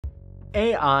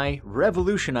AI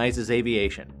revolutionizes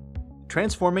aviation,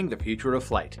 transforming the future of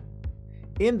flight.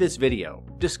 In this video,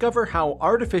 discover how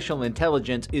artificial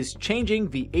intelligence is changing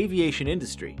the aviation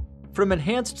industry, from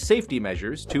enhanced safety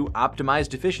measures to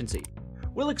optimized efficiency.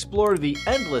 We'll explore the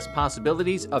endless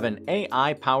possibilities of an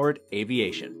AI-powered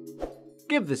aviation.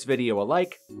 Give this video a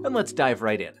like, and let's dive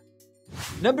right in.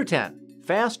 Number 10.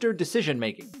 Faster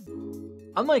decision-making.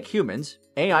 Unlike humans,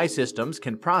 AI systems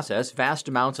can process vast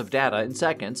amounts of data in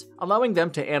seconds, allowing them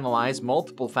to analyze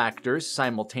multiple factors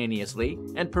simultaneously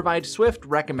and provide swift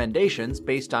recommendations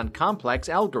based on complex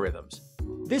algorithms.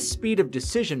 This speed of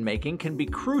decision-making can be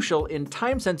crucial in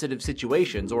time-sensitive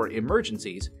situations or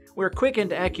emergencies, where quick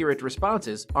and accurate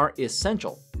responses are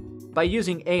essential. By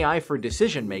using AI for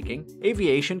decision-making,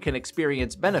 aviation can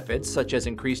experience benefits such as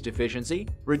increased efficiency,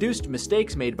 reduced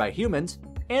mistakes made by humans,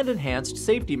 and enhanced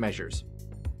safety measures.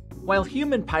 While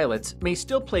human pilots may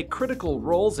still play critical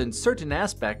roles in certain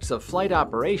aspects of flight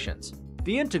operations,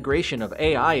 the integration of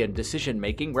AI in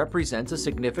decision-making represents a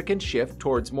significant shift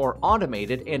towards more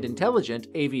automated and intelligent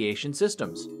aviation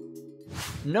systems.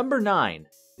 Number 9.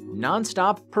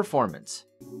 Nonstop performance.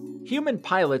 Human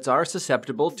pilots are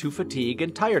susceptible to fatigue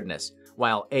and tiredness,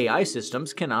 while AI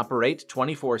systems can operate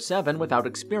 24/7 without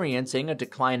experiencing a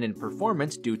decline in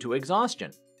performance due to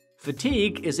exhaustion.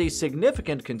 Fatigue is a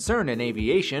significant concern in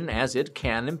aviation as it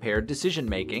can impair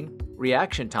decision-making,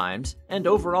 reaction times, and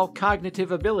overall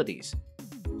cognitive abilities.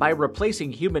 By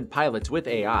replacing human pilots with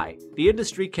AI, the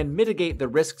industry can mitigate the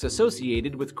risks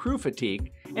associated with crew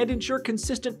fatigue and ensure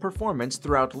consistent performance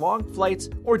throughout long flights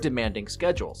or demanding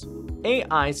schedules.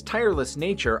 AI's tireless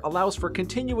nature allows for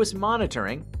continuous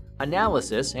monitoring,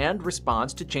 analysis, and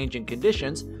response to changing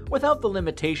conditions without the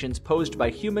limitations posed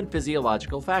by human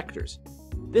physiological factors.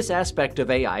 This aspect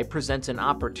of AI presents an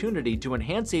opportunity to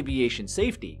enhance aviation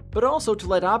safety, but also to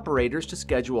let operators to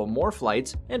schedule more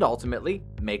flights and ultimately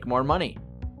make more money.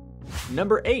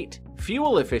 Number 8.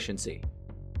 Fuel efficiency.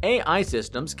 AI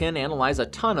systems can analyze a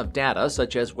ton of data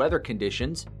such as weather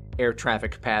conditions, air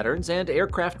traffic patterns, and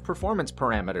aircraft performance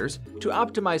parameters to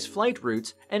optimize flight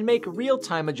routes and make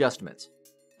real-time adjustments.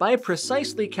 By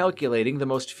precisely calculating the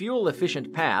most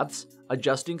fuel-efficient paths,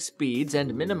 adjusting speeds,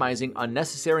 and minimizing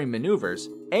unnecessary maneuvers,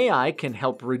 AI can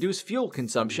help reduce fuel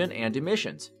consumption and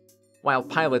emissions. While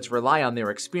pilots rely on their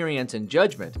experience and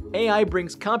judgment, AI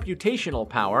brings computational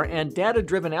power and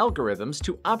data-driven algorithms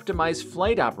to optimize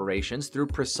flight operations through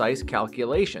precise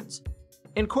calculations.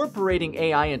 Incorporating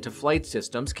AI into flight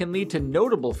systems can lead to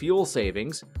notable fuel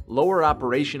savings, lower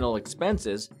operational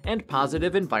expenses, and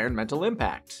positive environmental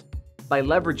impacts. By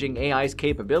leveraging AI's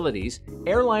capabilities,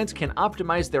 airlines can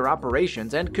optimize their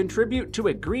operations and contribute to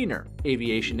a greener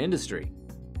aviation industry.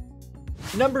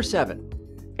 Number 7.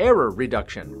 Error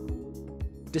reduction.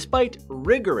 Despite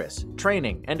rigorous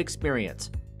training and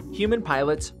experience, human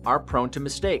pilots are prone to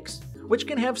mistakes, which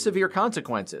can have severe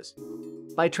consequences.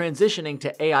 By transitioning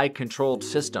to AI-controlled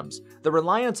systems, the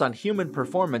reliance on human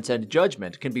performance and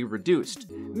judgment can be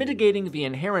reduced, mitigating the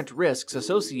inherent risks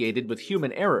associated with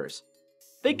human errors.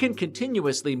 They can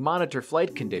continuously monitor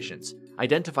flight conditions,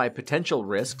 identify potential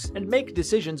risks, and make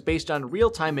decisions based on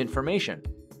real-time information.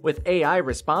 With AI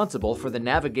responsible for the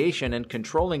navigation and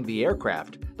controlling the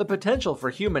aircraft, the potential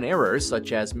for human errors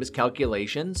such as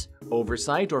miscalculations,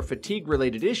 oversight, or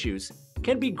fatigue-related issues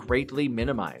can be greatly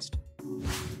minimized.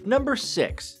 Number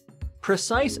 6.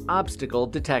 Precise obstacle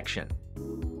detection.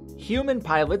 Human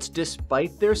pilots,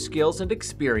 despite their skills and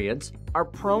experience, are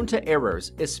prone to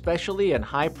errors, especially in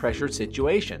high-pressure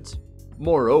situations.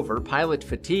 Moreover, pilot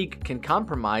fatigue can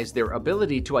compromise their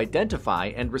ability to identify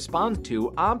and respond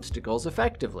to obstacles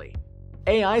effectively.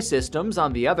 AI systems,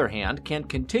 on the other hand, can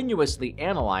continuously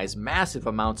analyze massive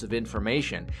amounts of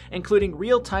information, including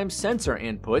real-time sensor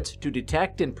inputs to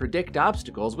detect and predict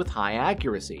obstacles with high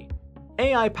accuracy.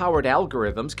 AI-powered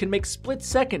algorithms can make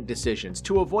split-second decisions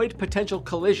to avoid potential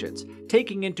collisions,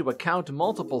 taking into account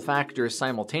multiple factors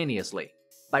simultaneously.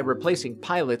 By replacing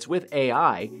pilots with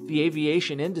AI, the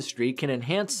aviation industry can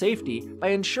enhance safety by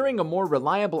ensuring a more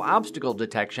reliable obstacle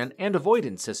detection and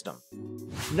avoidance system.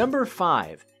 Number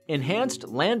 5. Enhanced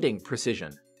landing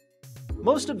precision.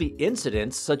 Most of the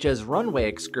incidents, such as runway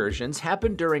excursions,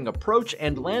 happen during approach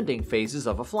and landing phases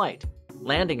of a flight.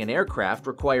 Landing an aircraft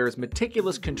requires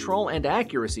meticulous control and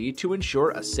accuracy to ensure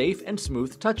a safe and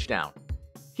smooth touchdown.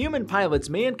 Human pilots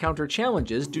may encounter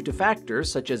challenges due to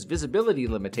factors such as visibility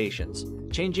limitations,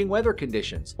 changing weather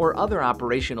conditions, or other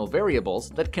operational variables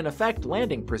that can affect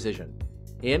landing precision.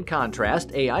 In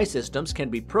contrast, AI systems can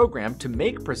be programmed to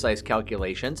make precise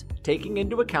calculations, taking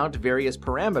into account various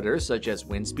parameters such as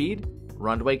wind speed,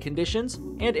 runway conditions,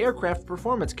 and aircraft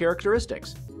performance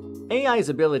characteristics. AI's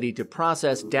ability to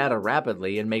process data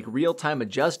rapidly and make real-time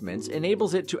adjustments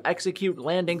enables it to execute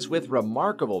landings with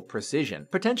remarkable precision,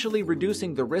 potentially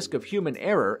reducing the risk of human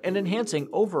error and enhancing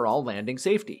overall landing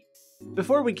safety.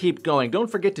 Before we keep going, don't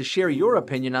forget to share your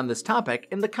opinion on this topic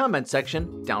in the comment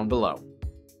section down below.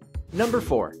 Number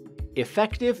 4.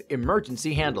 Effective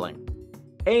emergency handling.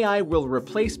 AI will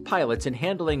replace pilots in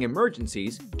handling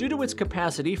emergencies due to its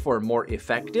capacity for more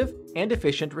effective and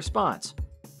efficient response.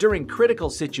 During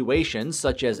critical situations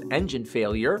such as engine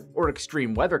failure or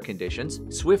extreme weather conditions,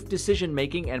 swift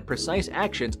decision-making and precise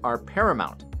actions are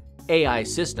paramount. AI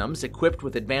systems equipped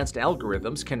with advanced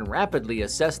algorithms can rapidly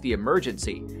assess the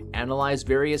emergency, analyze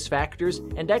various factors,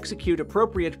 and execute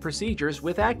appropriate procedures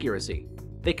with accuracy.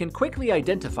 They can quickly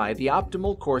identify the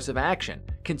optimal course of action,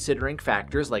 considering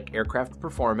factors like aircraft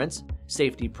performance,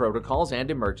 safety protocols,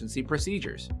 and emergency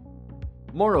procedures.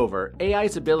 Moreover,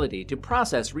 AI's ability to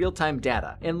process real-time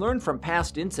data and learn from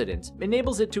past incidents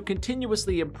enables it to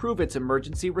continuously improve its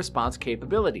emergency response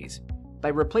capabilities. By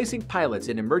replacing pilots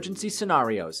in emergency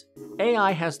scenarios,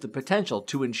 AI has the potential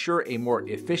to ensure a more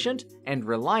efficient and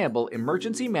reliable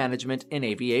emergency management in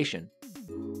aviation.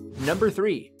 Number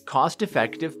 3.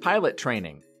 Cost-effective pilot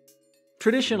training.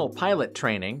 Traditional pilot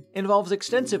training involves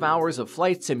extensive hours of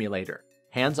flight simulator,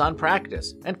 hands-on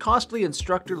practice, and costly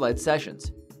instructor-led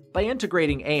sessions. By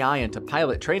integrating AI into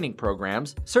pilot training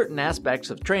programs, certain aspects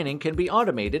of training can be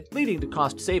automated, leading to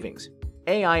cost savings.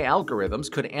 AI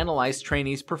algorithms could analyze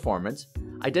trainees' performance,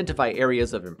 identify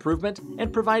areas of improvement,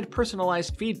 and provide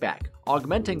personalized feedback,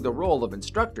 augmenting the role of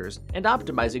instructors and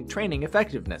optimizing training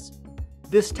effectiveness.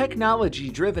 This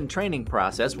technology-driven training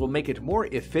process will make it more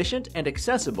efficient and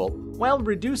accessible while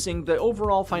reducing the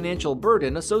overall financial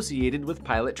burden associated with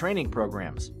pilot training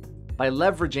programs. By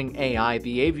leveraging AI,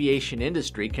 the aviation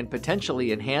industry can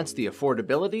potentially enhance the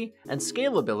affordability and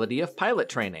scalability of pilot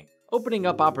training, opening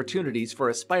up opportunities for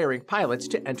aspiring pilots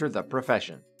to enter the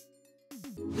profession.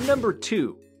 Number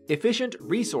 2. Efficient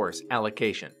resource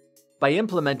allocation. By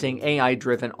implementing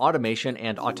AI-driven automation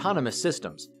and autonomous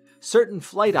systems, certain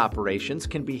flight operations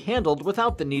can be handled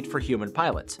without the need for human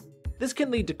pilots. This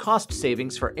can lead to cost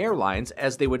savings for airlines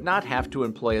as they would not have to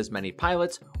employ as many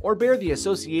pilots or bear the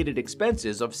associated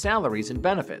expenses of salaries and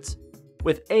benefits.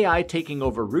 With AI taking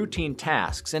over routine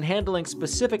tasks and handling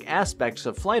specific aspects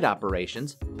of flight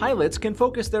operations, pilots can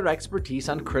focus their expertise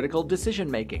on critical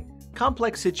decision-making,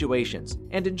 complex situations,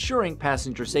 and ensuring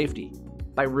passenger safety.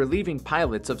 By relieving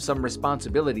pilots of some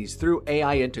responsibilities through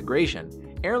AI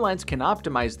integration, airlines can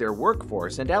optimize their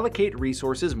workforce and allocate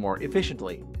resources more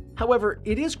efficiently. However,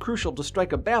 it is crucial to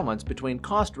strike a balance between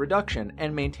cost reduction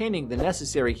and maintaining the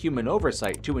necessary human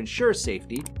oversight to ensure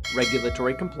safety,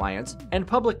 regulatory compliance, and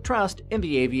public trust in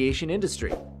the aviation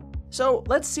industry. So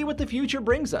let's see what the future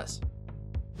brings us.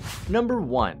 Number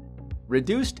 1.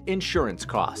 Reduced insurance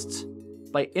costs.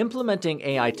 By implementing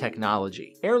AI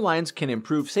technology, airlines can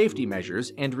improve safety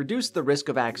measures and reduce the risk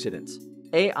of accidents.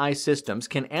 AI systems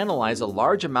can analyze a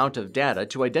large amount of data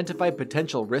to identify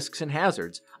potential risks and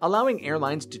hazards, allowing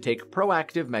airlines to take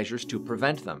proactive measures to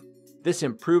prevent them. This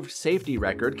improved safety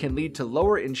record can lead to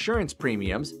lower insurance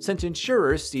premiums since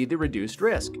insurers see the reduced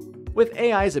risk. With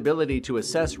AI's ability to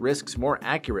assess risks more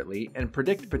accurately and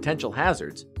predict potential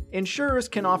hazards, insurers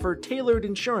can offer tailored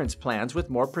insurance plans with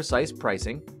more precise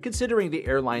pricing, considering the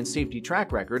airline's safety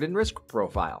track record and risk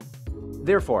profile.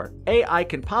 Therefore, AI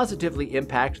can positively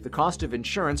impact the cost of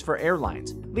insurance for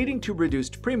airlines, leading to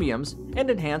reduced premiums and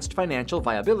enhanced financial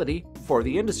viability for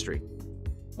the industry.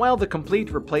 While the complete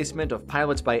replacement of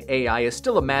pilots by AI is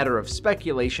still a matter of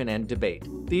speculation and debate,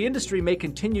 the industry may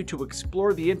continue to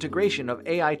explore the integration of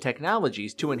AI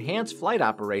technologies to enhance flight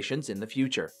operations in the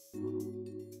future.